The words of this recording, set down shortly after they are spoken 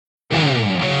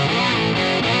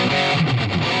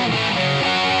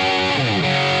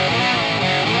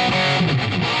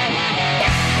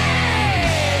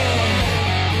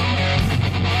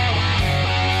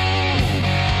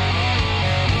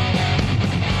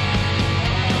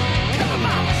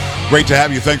Great to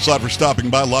have you. Thanks a lot for stopping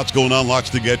by. Lots going on, lots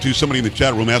to get to. Somebody in the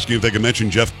chat room asking if they can mention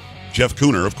Jeff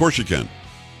Cooner. Of course you can.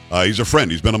 He's a friend.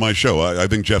 He's been on my show. I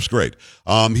think Jeff's great.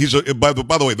 By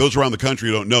the way, those around the country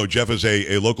who don't know, Jeff is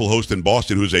a local host in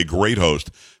Boston who's a great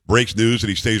host. Breaks news and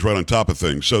he stays right on top of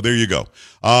things. So there you go.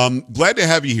 Glad to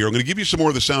have you here. I'm going to give you some more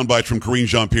of the sound bites from Karine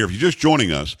Jean-Pierre. If you're just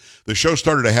joining us, the show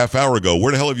started a half hour ago.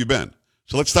 Where the hell have you been?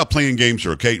 So let's stop playing games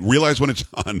here, okay? Realize when it's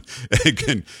on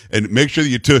and make sure that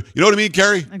you know what I mean,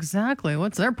 Carrie? Exactly.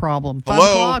 What's their problem? Hello? 5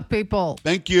 o'clock, people.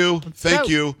 Thank you. Thank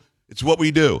you. It's what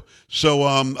we do. So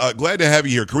glad to have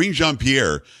you here. Karine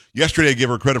Jean-Pierre, yesterday I gave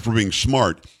her credit for being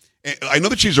smart. I know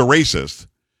that she's a racist,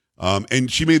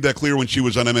 and she made that clear when she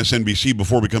was on MSNBC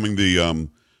before becoming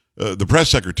the press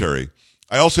secretary.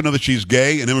 I also know that she's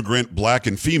gay, an immigrant, black,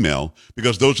 and female,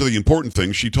 because those are the important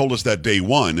things. She told us that day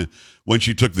one when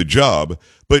she took the job.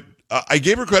 But I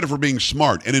gave her credit for being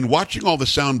smart. And in watching all the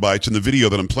sound bites in the video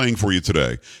that I'm playing for you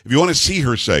today, if you want to see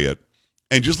her say it,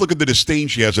 and just look at the disdain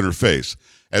she has in her face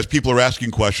as people are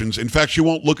asking questions. In fact, she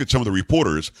won't look at some of the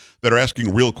reporters that are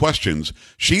asking real questions.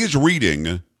 She is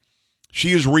reading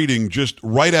just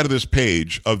right out of this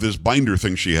page of this binder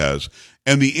thing she has.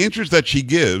 And the answers that she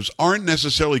gives aren't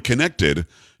necessarily connected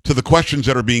to the questions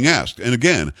that are being asked. And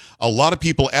again, a lot of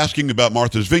people asking about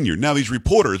Martha's Vineyard. Now, these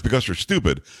reporters, because they're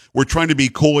stupid, were trying to be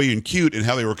coy and cute in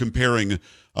how they were comparing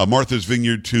Martha's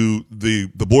Vineyard to the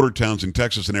border towns in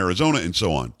Texas and Arizona and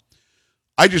so on.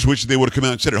 I just wish they would have come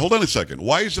out and said it. Hold on a second.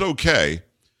 Why is it okay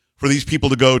for these people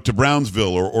to go to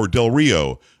Brownsville or Del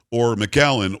Rio or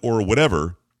McAllen or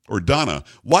whatever, or Donna?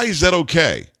 Why is that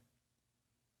okay?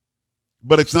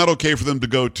 But it's not okay for them to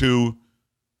go to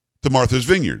Martha's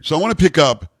Vineyard. So I want to pick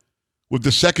up with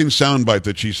the second soundbite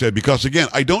that she said, because, again,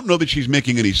 I don't know that she's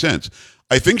making any sense.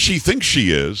 I think she thinks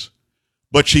she is,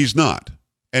 but she's not.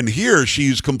 And here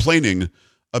she's complaining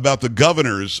about the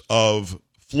governors of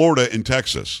Florida and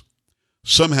Texas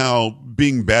somehow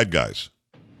being bad guys.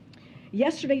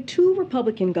 Yesterday, 2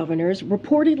 Republican governors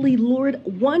reportedly lured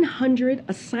 100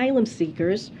 asylum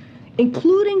seekers,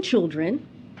 including children,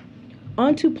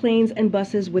 onto planes and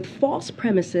buses with false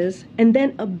premises and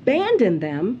then abandoned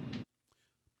them.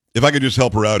 If I could just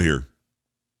help her out here,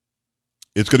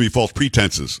 it's going to be false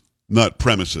pretenses, not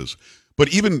premises. But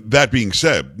even that being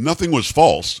said, nothing was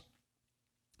false.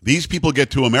 These people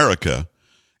get to America,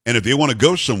 and if they want to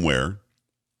go somewhere,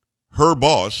 her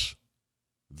boss,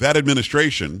 that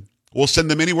administration, will send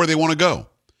them anywhere they want to go.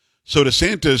 So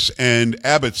DeSantis and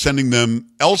Abbott sending them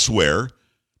elsewhere,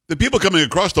 the people coming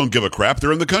across don't give a crap.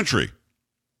 They're in the country.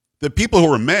 The people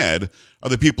who are mad are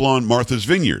the people on Martha's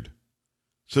Vineyard.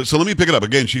 So let me pick it up.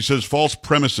 Again, she says false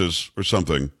premises or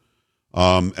something.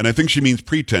 And I think she means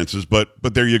pretenses, but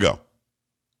there you go.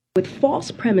 With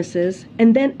false premises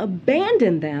and then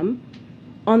abandoned them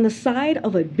on the side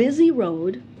of a busy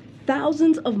road,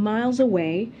 thousands of miles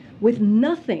away, with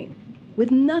nothing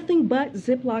but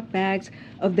Ziploc bags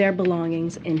of their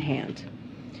belongings in hand.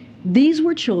 These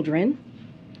were children.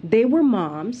 They were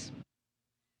moms.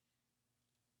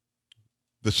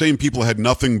 The same people had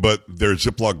nothing but their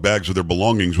Ziploc bags of their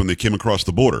belongings when they came across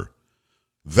the border.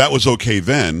 That was okay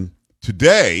then.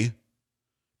 Today,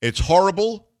 it's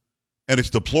horrible, and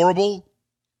it's deplorable,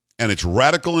 and it's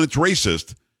radical, and it's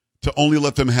racist to only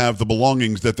let them have the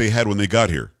belongings that they had when they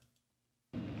got here.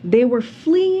 They were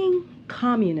fleeing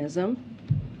communism.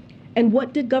 And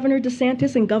what did Governor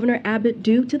DeSantis and Governor Abbott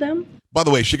do to them? By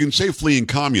the way, she can say fleeing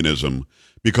communism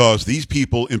because these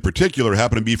people in particular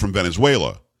happen to be from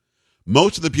Venezuela.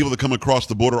 Most of the people that come across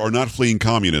the border are not fleeing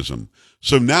communism.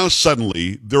 So now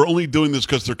suddenly they're only doing this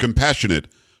because they're compassionate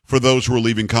for those who are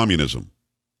leaving communism.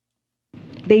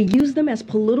 They used them as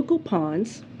political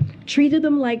pawns, treated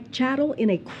them like chattel in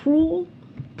a cruel,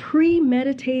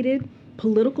 premeditated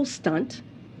political stunt.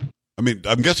 I mean,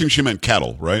 I'm guessing she meant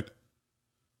cattle, right?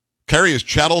 Carrie, is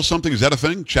chattel something? Is that a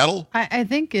thing? Chattel? I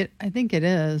think it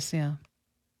is, yeah.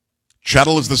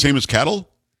 Chattel is the same as cattle?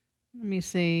 Let me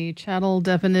see. Chattel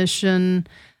definition,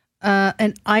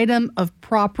 an item of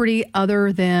property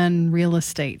other than real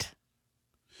estate.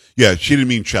 Yeah, she didn't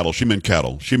mean chattel. She meant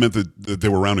cattle. She meant that they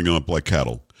were rounding them up like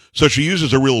cattle. So she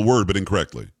uses a real word, but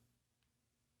incorrectly.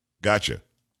 Gotcha.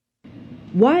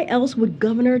 Why else would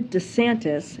Governor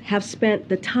DeSantis have spent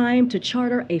the time to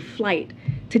charter a flight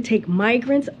to take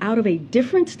migrants out of a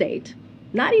different state,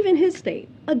 not even his state,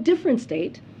 a different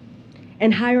state,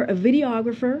 and hire a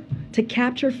videographer to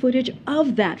capture footage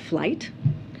of that flight?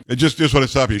 I just want to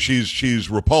stop you. She's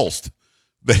repulsed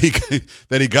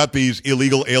that he got these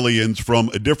illegal aliens from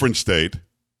a different state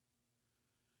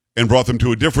and brought them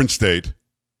to a different state.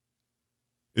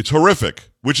 It's horrific,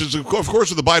 which is, of course,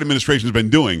 what the Biden administration has been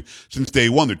doing since day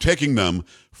one. They're taking them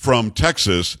from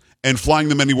Texas and flying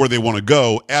them anywhere they want to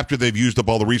go after they've used up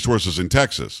all the resources in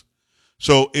Texas.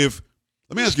 So let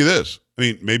me ask you this. I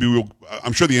mean,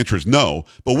 I'm sure the answer is no,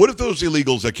 but what if those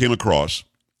illegals that came across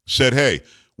said, hey,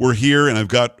 we're here and I've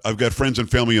got friends and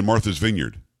family in Martha's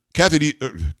Vineyard. Kathy,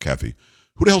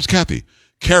 who the hell's Kathy?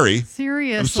 Carrie.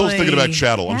 Seriously. I'm still thinking about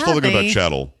chattel. Kathy. I'm still thinking about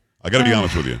chattel. I got to be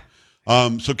honest with you.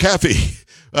 So Kathy,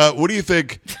 what do you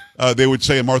think they would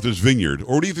say in Martha's Vineyard?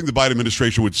 Or what do you think the Biden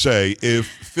administration would say if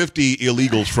 50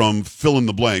 illegals from fill in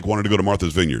the blank wanted to go to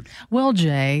Martha's Vineyard? Well,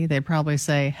 Jay, they'd probably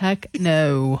say, heck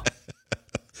no.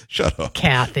 Shut up.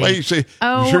 Kathy. Why you say,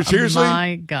 oh, seriously?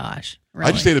 My gosh. Really?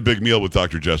 I just ate a big meal with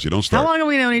Dr. Jesse. Don't start. How long have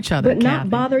we known each other, But not Kathy?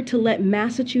 bothered to let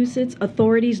Massachusetts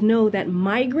authorities know that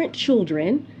migrant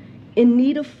children in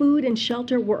need of food and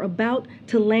shelter were about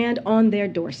to land on their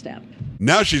doorstep.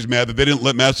 Now she's mad that they didn't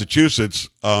let Massachusetts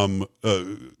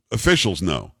officials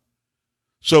know.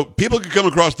 So people can come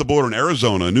across the border in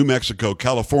Arizona, New Mexico,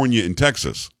 California, and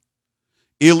Texas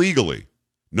illegally.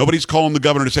 Nobody's calling the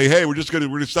governor to say, "Hey, we're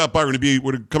gonna stop by. We're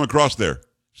gonna come across there."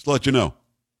 Just to let you know.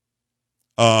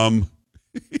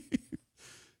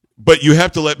 But you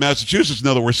have to let Massachusetts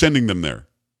know that we're sending them there.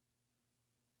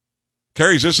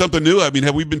 Carrie, is this something new? I mean,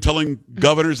 have we been telling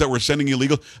governors that we're sending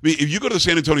illegal? I mean, if you go to the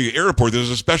San Antonio airport, there's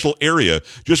a special area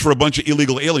just for a bunch of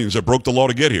illegal aliens that broke the law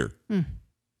to get here.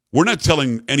 We're not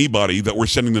telling anybody that we're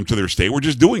sending them to their state. We're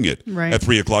just doing it at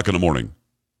 3 o'clock in the morning.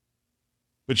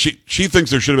 But she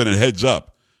thinks there should have been a heads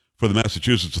up for the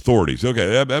Massachusetts authorities.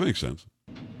 Okay, that makes sense.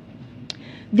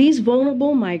 These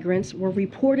vulnerable migrants were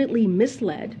reportedly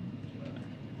misled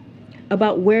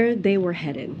about where they were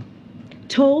headed.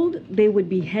 Told they would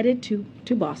be headed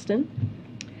to Boston,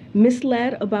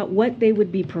 misled about what they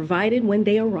would be provided when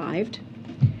they arrived,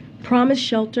 promised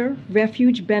shelter,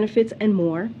 refuge benefits, and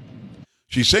more.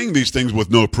 She's saying these things with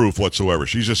no proof whatsoever.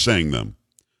 She's just saying them.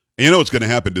 And you know what's going to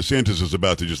happen? DeSantis is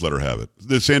about to just let her have it.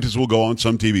 DeSantis will go on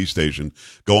some TV station,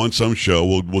 go on some show,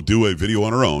 we'll do a video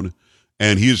on her own,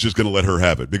 and he is just going to let her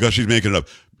have it because she's making it up.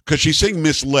 Because she's saying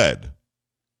misled.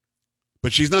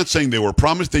 But she's not saying they were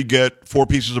promised they'd get 4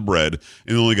 pieces of bread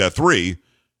and only got 3.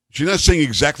 She's not saying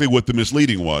exactly what the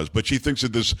misleading was, but she thinks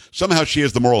that somehow she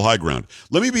has the moral high ground.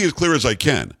 Let me be as clear as I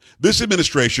can. This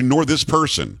administration, nor this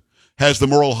person, has the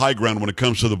moral high ground when it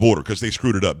comes to the border because they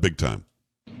screwed it up big time.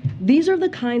 These are the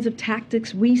kinds of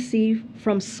tactics we see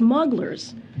from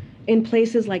smugglers in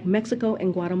places like Mexico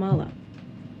and Guatemala.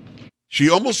 She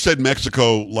almost said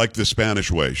Mexico like the Spanish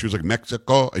way. She was like,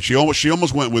 Mexico. She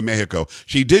almost went with Mexico.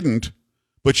 She didn't.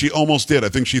 But she almost did. I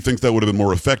think she thinks that would have been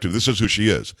more effective. This is who she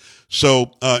is.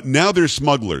 So now they're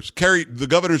smugglers. Carrie, the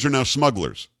governors are now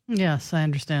smugglers. Yes, I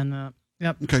understand that.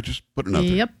 Yep. Okay, just put it out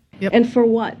there. Yep. And for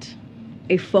what?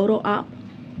 A photo op?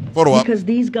 Photo op. Because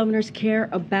these governors care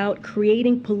about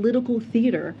creating political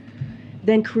theater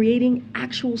than creating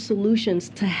actual solutions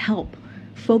to help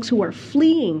folks who are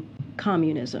fleeing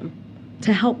communism,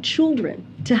 to help children,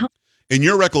 to help. In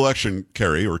your recollection,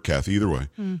 Carrie or Kathy, either way,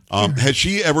 has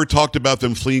she ever talked about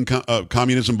them fleeing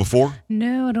communism before?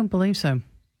 No, I don't believe so.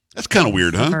 That's kind of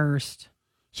weird, huh? First.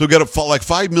 So got like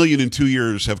 5 million in 2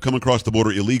 years have come across the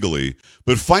border illegally,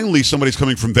 but finally somebody's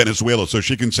coming from Venezuela so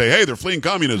she can say, hey, they're fleeing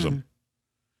communism.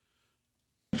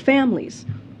 Families.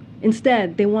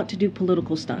 Instead, they want to do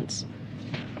political stunts.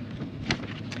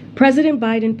 President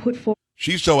Biden put forward.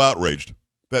 She's so outraged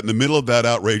that in the middle of that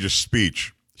outrageous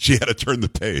speech, she had to turn the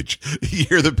page. You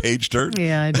hear the page turn?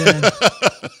 Yeah, I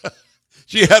did.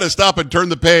 She had to stop and turn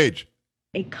the page.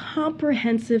 A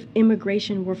comprehensive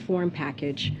immigration reform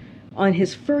package on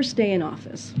his first day in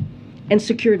office and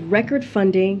secured record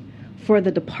funding for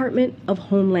the Department of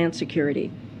Homeland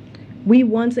Security. We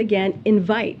once again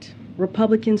invite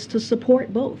Republicans to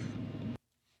support both.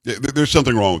 There's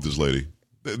something wrong with this lady.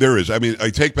 There is. I mean,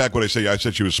 I take back what I say. I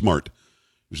said she was smart.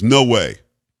 There's no way.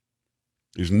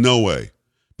 There's no way.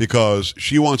 Because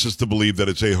she wants us to believe that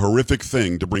it's a horrific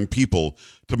thing to bring people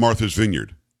to Martha's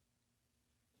Vineyard.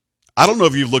 I don't know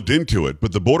if you've looked into it,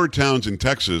 but the border towns in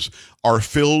Texas are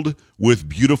filled with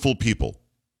beautiful people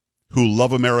who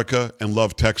love America and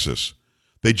love Texas.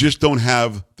 They just don't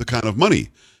have the kind of money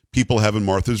people have in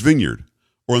Martha's Vineyard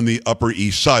or in the Upper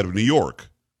East Side of New York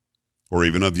or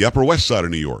even on the Upper West Side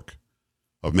of New York,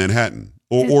 of Manhattan,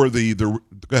 or the go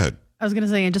ahead. I was going to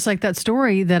say, and just like that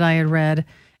story that I had read,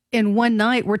 in one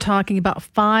night, we're talking about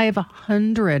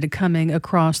 500 coming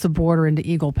across the border into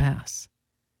Eagle Pass.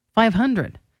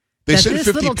 500. They sent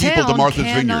 50 people to Martha's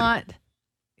Vineyard. Cannot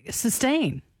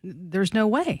sustain. There's no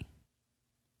way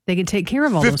they can take care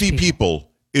of all 50 those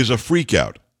people is a freak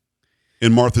out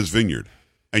in Martha's Vineyard.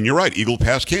 And you're right, Eagle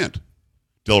Pass can't.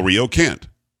 Del Rio can't.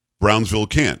 Brownsville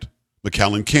can't.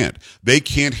 McAllen can't. They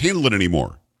can't handle it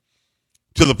anymore.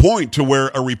 to the point to where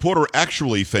a reporter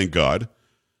actually, thank God,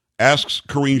 asks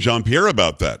Karine Jean-Pierre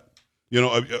about that.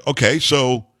 Okay,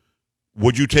 so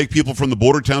would you take people from the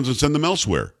border towns and send them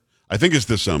elsewhere? I think it's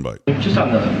this soundbite. Just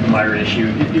on the migrant issue,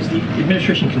 is the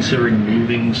administration considering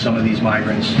moving some of these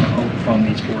migrants from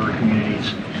these border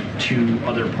communities to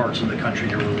other parts of the country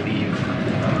to relieve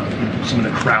some of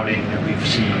the crowding that we've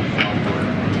seen on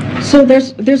board? So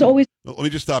there's always... Let me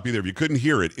just stop you there. If you couldn't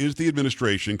hear it, is the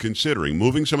administration considering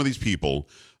moving some of these people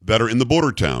that are in the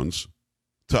border towns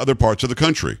to other parts of the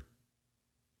country?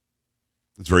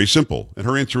 It's very simple. And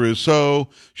her answer is so.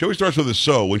 She always starts with a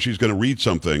so when she's going to read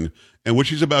something, and what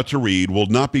she's about to read will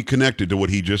not be connected to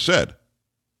what he just said.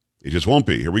 It just won't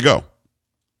be. Here we go.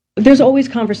 There's always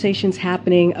conversations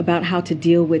happening about how to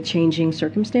deal with changing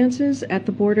circumstances at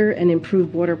the border and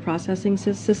improve border processing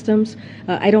systems.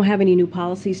 I don't have any new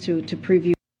policies to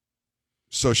preview.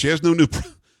 So she has no new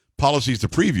policies to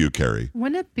preview, Carrie.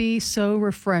 Wouldn't it be so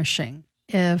refreshing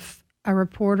if a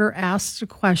reporter asked a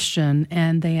question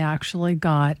and they actually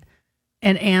got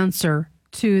an answer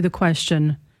to the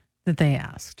question that they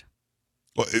asked?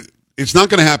 Well, it's not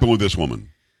going to happen with this woman.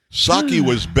 Psaki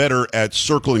was better at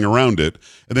circling around it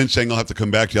and then saying, I'll have to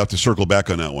come back. You'll have to circle back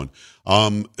on that one.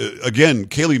 Again,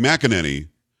 Kayleigh McEnany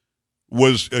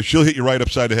she'll hit you right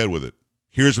upside the head with it.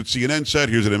 Here's what CNN said.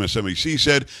 Here's what MSNBC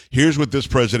said. Here's what this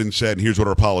president said. And here's what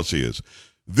our policy is.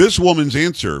 This woman's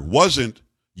answer wasn't,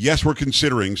 yes, we're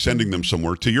considering sending them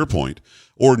somewhere, to your point,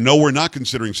 or no, we're not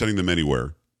considering sending them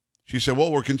anywhere. She said,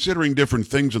 well, we're considering different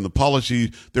things in the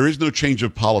policy. There is no change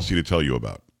of policy to tell you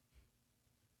about.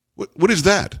 What is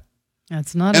that?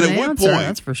 That's not an answer,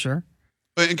 that's for sure.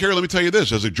 And Carrie, let me tell you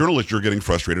this. As a journalist, you're getting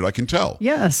frustrated. I can tell.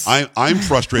 Yes. I'm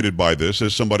frustrated by this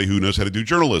as somebody who knows how to do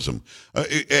journalism.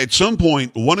 At some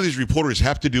point, one of these reporters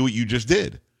have to do what you just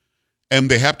did. And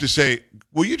they have to say,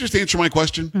 will you just answer my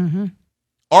question? Mm-hmm.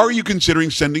 Are you considering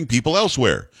sending people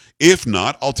elsewhere? If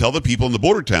not, I'll tell the people in the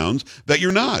border towns that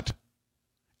you're not.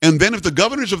 And then if the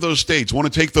governors of those states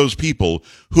want to take those people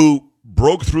who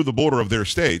broke through the border of their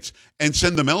states and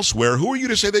send them elsewhere, who are you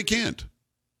to say they can't?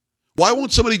 Why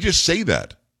won't somebody just say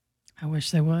that? I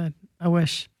wish they would. I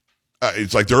wish.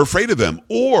 It's like they're afraid of them,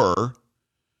 or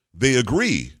they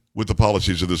agree with the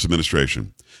policies of this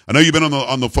administration. I know you've been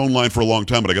on the phone line for a long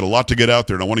time, but I got a lot to get out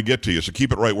there, and I want to get to you, so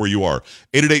keep it right where you are.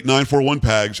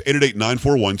 888-941-PAGS,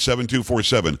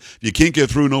 888-941-7247. If you can't get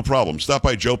through, no problem. Stop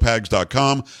by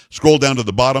joepags.com, scroll down to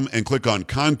the bottom, and click on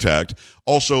Contact.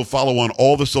 Also, follow on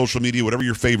all the social media, whatever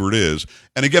your favorite is.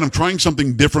 And again, I'm trying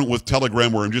something different with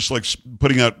Telegram where I'm just like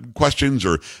putting out questions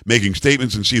or making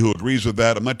statements and see who agrees with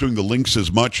that. I'm not doing the links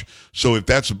as much. So if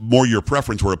that's more your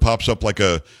preference where it pops up like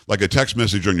a text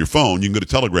message on your phone, you can go to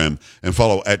Telegram and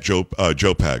follow at Joe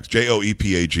Pags,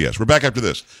 Joepags. We're back after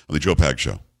this on the Joe Pags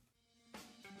Show.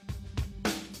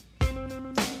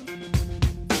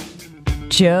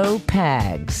 Joe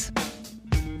Pags.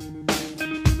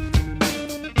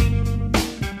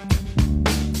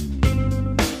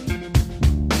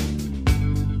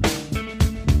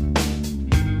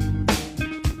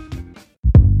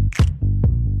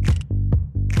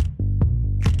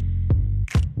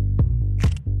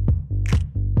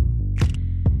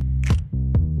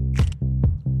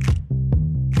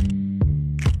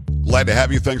 Glad to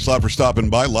have you. Thanks a lot for stopping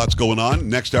by. Lots going on.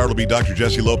 Next hour will be Dr.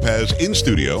 Jesse Lopez in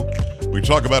studio. We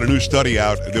talk about a new study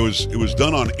out. It was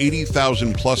done on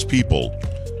 80,000 plus people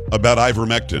about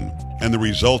ivermectin, and the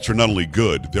results are not only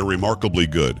good, they're remarkably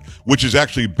good, which is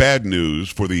actually bad news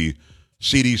for the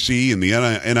CDC and the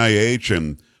NIH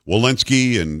and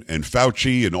Walensky and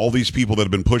Fauci and all these people that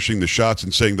have been pushing the shots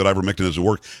and saying that ivermectin doesn't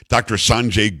work. Dr.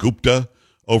 Sanjay Gupta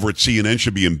over at CNN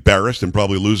should be embarrassed and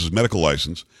probably lose his medical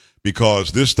license,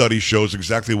 because this study shows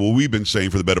exactly what we've been saying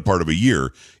for the better part of a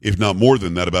year, if not more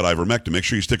than that, about ivermectin. Make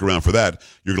sure you stick around for that.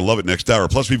 You're going to love it next hour.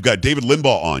 Plus, we've got David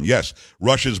Limbaugh on. Yes,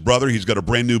 Rush's brother. He's got a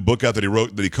brand new book out that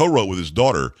he co-wrote with his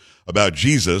daughter about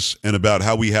Jesus and about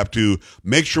how we have to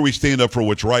make sure we stand up for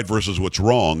what's right versus what's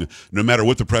wrong, no matter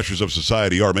what the pressures of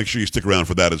society are. Make sure you stick around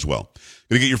for that as well.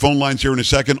 Going to get your phone lines here in a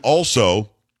second.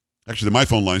 Also, actually, they're my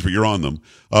phone lines, but you're on them.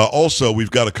 Also, we've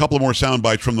got a couple more sound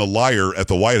bites from the liar at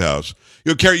the White House.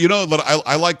 Carrie,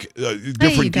 I like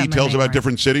different details about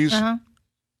different cities. Uh-huh.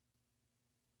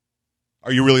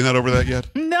 Are you really not over that yet?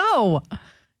 No,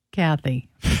 Kathy.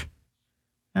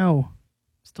 Oh,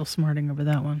 still smarting over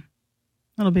that one.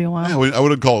 That'll be a while. Yeah,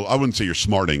 I wouldn't say you're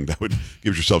smarting. That would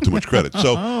give yourself too much credit.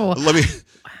 So let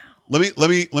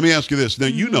me ask you this. Now,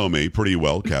 you know me pretty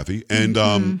well, Kathy, and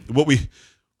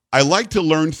I like to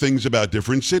learn things about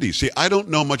different cities. See, I don't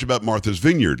know much about Martha's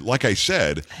Vineyard. Like I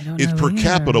said, it's per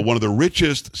capita one of the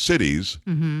richest cities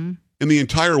in the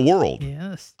entire world. Yes.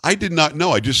 this. I did not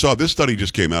know. I just saw this study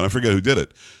just came out. I forget who did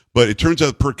it. But it turns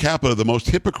out per capita, the most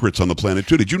hypocrites on the planet,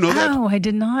 too. Did you know that? Oh, I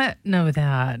did not know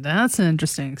that. That's an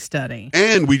interesting study.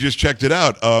 And we just checked it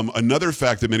out. Another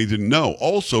fact that many didn't know.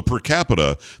 Also, per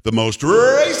capita, the most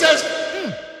racist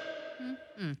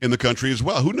in the country as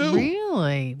well. Who knew?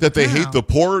 Really? That they Wow. hate the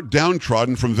poor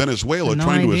downtrodden from Venezuela No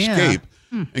trying idea. to escape.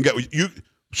 And get you.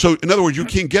 So, in other words, you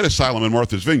can't get asylum in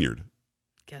Martha's Vineyard.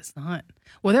 Guess not.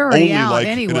 Well, they're already Only out like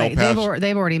in anyway. El Paso-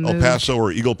 They've already moved. El Paso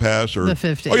or Eagle Pass or The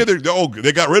 50. Oh yeah,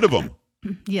 they got rid of them.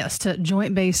 Yes, to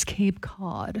Joint Base Cape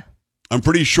Cod. I'm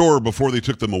pretty sure before they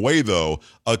took them away, though,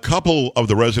 a couple of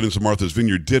the residents of Martha's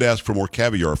Vineyard did ask for more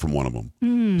caviar from one of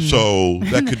them. So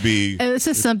that could be. This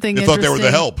is something They thought they were the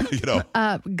interesting.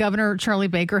 help. Governor Charlie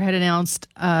Baker had announced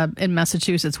in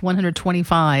Massachusetts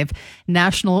 125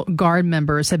 National Guard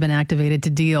members have been activated to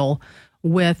deal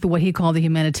with what he called the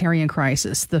humanitarian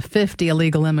crisis, the 50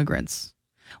 illegal immigrants.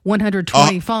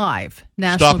 125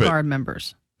 National Guard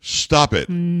members. Stop it.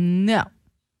 No.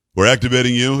 We're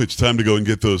activating you. It's time to go and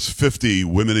get those 50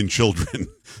 women and children.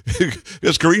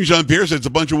 Yes, Karine Jean-Pierre said it's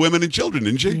a bunch of women and children,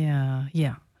 didn't she? Yeah.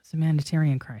 It's a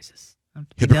humanitarian crisis.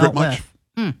 Hypocrite much?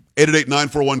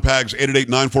 888-941-PAGS,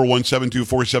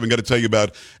 888-941-7247. Got to tell you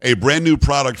about a brand new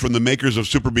product from the makers of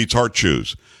Super Beats Heart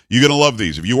Chews. You're going to love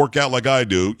these. If you work out like I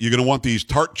do, you're going to want these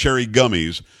tart cherry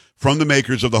gummies from the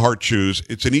makers of the Heart Chews.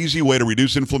 It's an easy way to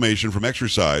reduce inflammation from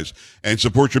exercise and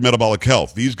support your metabolic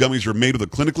health. These gummies are made with a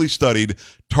clinically studied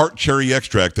tart cherry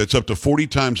extract that's up to 40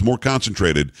 times more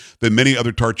concentrated than many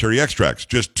other tart cherry extracts.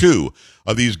 Just 2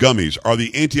 of these gummies are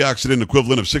the antioxidant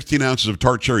equivalent of 16 ounces of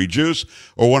tart cherry juice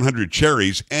or 100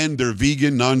 cherries, and they're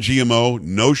vegan, non-GMO,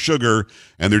 no sugar,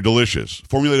 and they're delicious.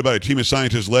 Formulated by a team of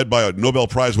scientists led by a Nobel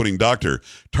Prize-winning doctor,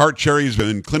 tart cherry has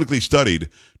been clinically studied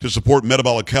to support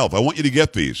metabolic health. I want you to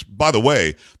get these. By the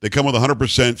way, they come with a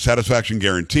 100% satisfaction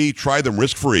guarantee. Try them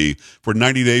risk-free for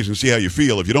 90 days and see how you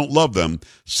feel. If you don't love them,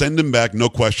 send them back, no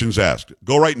questions asked.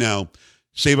 Go right now.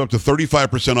 Save up to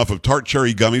 35% off of tart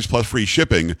cherry gummies plus free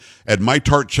shipping at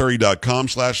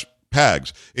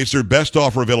mytartcherry.com/PAGS. It's their best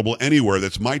offer available anywhere.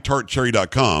 That's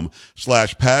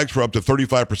mytartcherry.com/PAGS for up to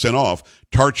 35% off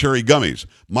tart cherry gummies.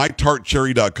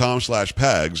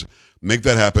 mytartcherry.com/PAGS. Make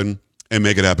that happen and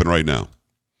make it happen right now.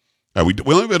 All right,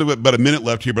 we only have about a minute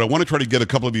left here, but I want to try to get a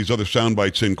couple of these other sound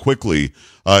bites in quickly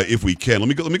if we can. Let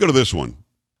me go to this one.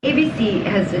 ABC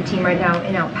has a team right now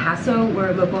in El Paso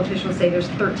where local officials say there's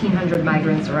 1,300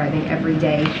 migrants arriving every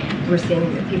day. We're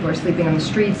seeing that people are sleeping on the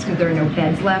streets because there are no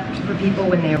beds left for people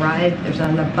when they arrive. There's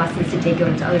not enough buses to take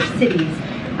them to other cities.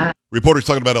 Reporters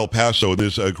talking about El Paso.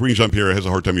 This Karine Jean-Pierre has a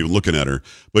hard time even looking at her,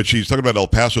 but she's talking about El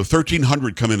Paso.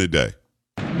 1,300 come in a day.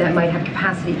 That might have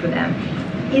capacity for them.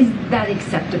 Is that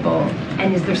acceptable?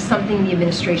 And is there something the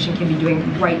administration can be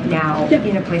doing right now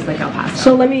in a place like El Paso?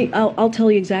 So I'll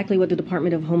tell you exactly what the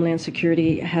Department of Homeland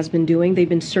Security has been doing. They've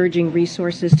been surging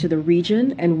resources to the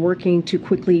region and working to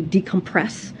quickly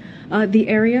decompress the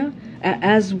area.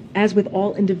 As with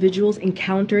all individuals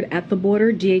encountered at the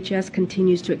border, DHS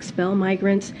continues to expel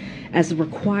migrants as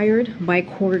required by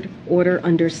court order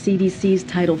under CDC's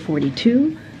Title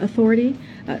 42 authority.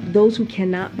 Those who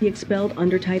cannot be expelled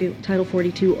under Title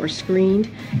 42 are screened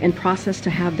and processed to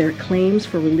have their claims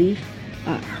for relief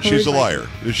heard. She's a liar.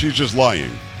 She's just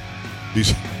lying.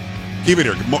 Keep it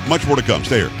here. Much more to come.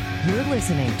 Stay here. You're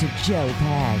listening to Joe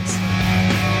Pags.